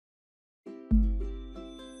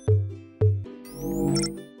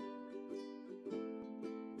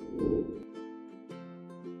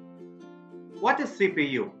What is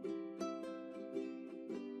CPU?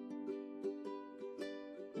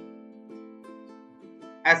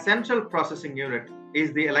 A central processing unit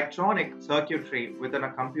is the electronic circuitry within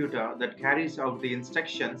a computer that carries out the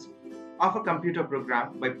instructions of a computer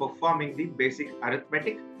program by performing the basic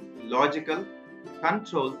arithmetic, logical,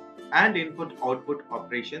 control, and input-output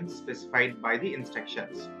operations specified by the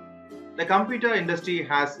instructions. The computer industry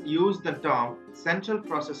has used the term Central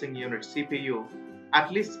Processing Unit (CPU) at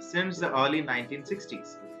least since the early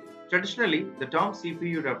 1960s. Traditionally, the term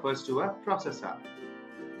CPU refers to a processor.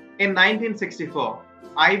 In 1964,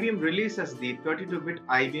 IBM releases the 32-bit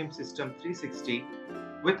IBM System 360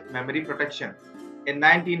 with memory protection. In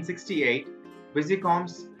 1968,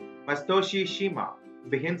 Busicom's Masatoshi Shima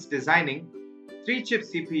begins designing 3-chip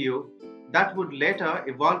CPU that would later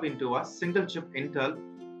evolve into a single-chip Intel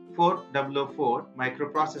 4004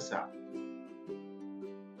 microprocessor.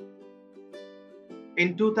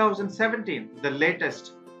 In 2017, the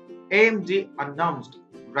latest AMD announced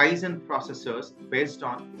Ryzen processors based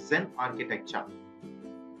on Zen architecture.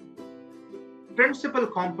 Principal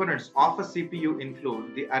components of a CPU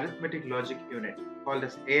include the arithmetic logic unit, called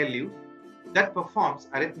as ALU, that performs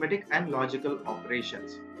arithmetic and logical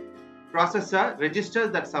operations. Processor registers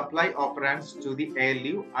that supply operands to the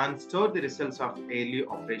ALU and store the results of ALU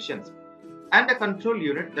operations, and a control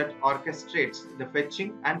unit that orchestrates the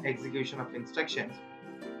fetching and execution of instructions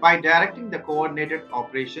by directing the coordinated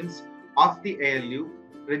operations of the ALU,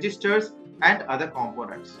 registers, and other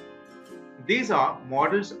components. These are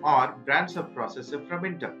models or brands of processor from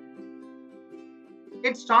Intel.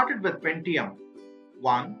 It started with Pentium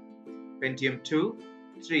 1, Pentium 2,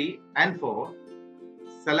 3, and 4,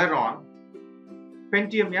 Celeron,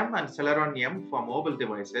 Pentium M and Celeron M for mobile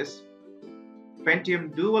devices,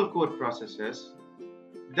 Pentium dual-core processors,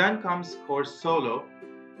 then comes Core Solo,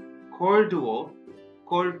 Core Duo,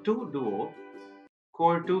 Core 2 Duo,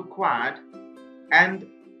 Core 2 Quad, and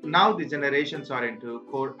now the generations are into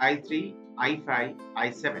Core i3, i5,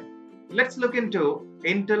 i7. Let's look into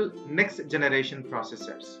Intel next generation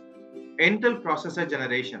processors. Intel processor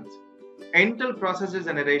generations. Intel processor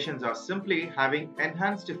generations are simply having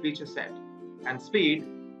enhanced feature set and speed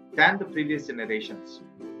than the previous generations.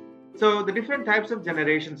 So the different types of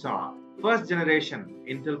generations are: first generation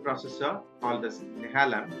Intel processor called as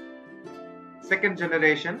Nehalem, second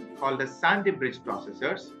generation called as Sandy Bridge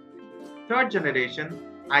processors, third generation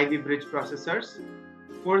Ivy Bridge processors,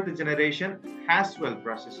 fourth generation Haswell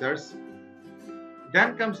processors.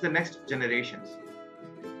 Then comes the next generations.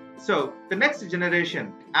 So the next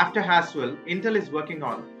generation after Haswell, Intel is working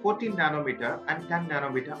on 14 nanometer and 10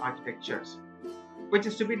 nanometer architectures, which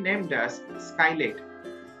is to be named as Skylake.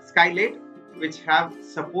 Skylake, which have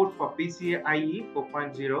support for PCIe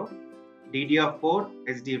 4.0, DDR4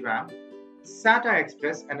 SDRAM, SATA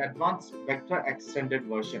Express, and advanced vector extended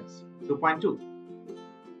versions 2.2.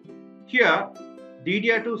 Here,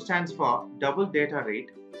 DDR2 stands for double data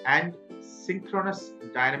rate and synchronous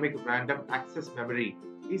dynamic random access memory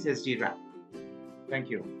is SDRAM. Thank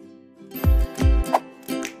you.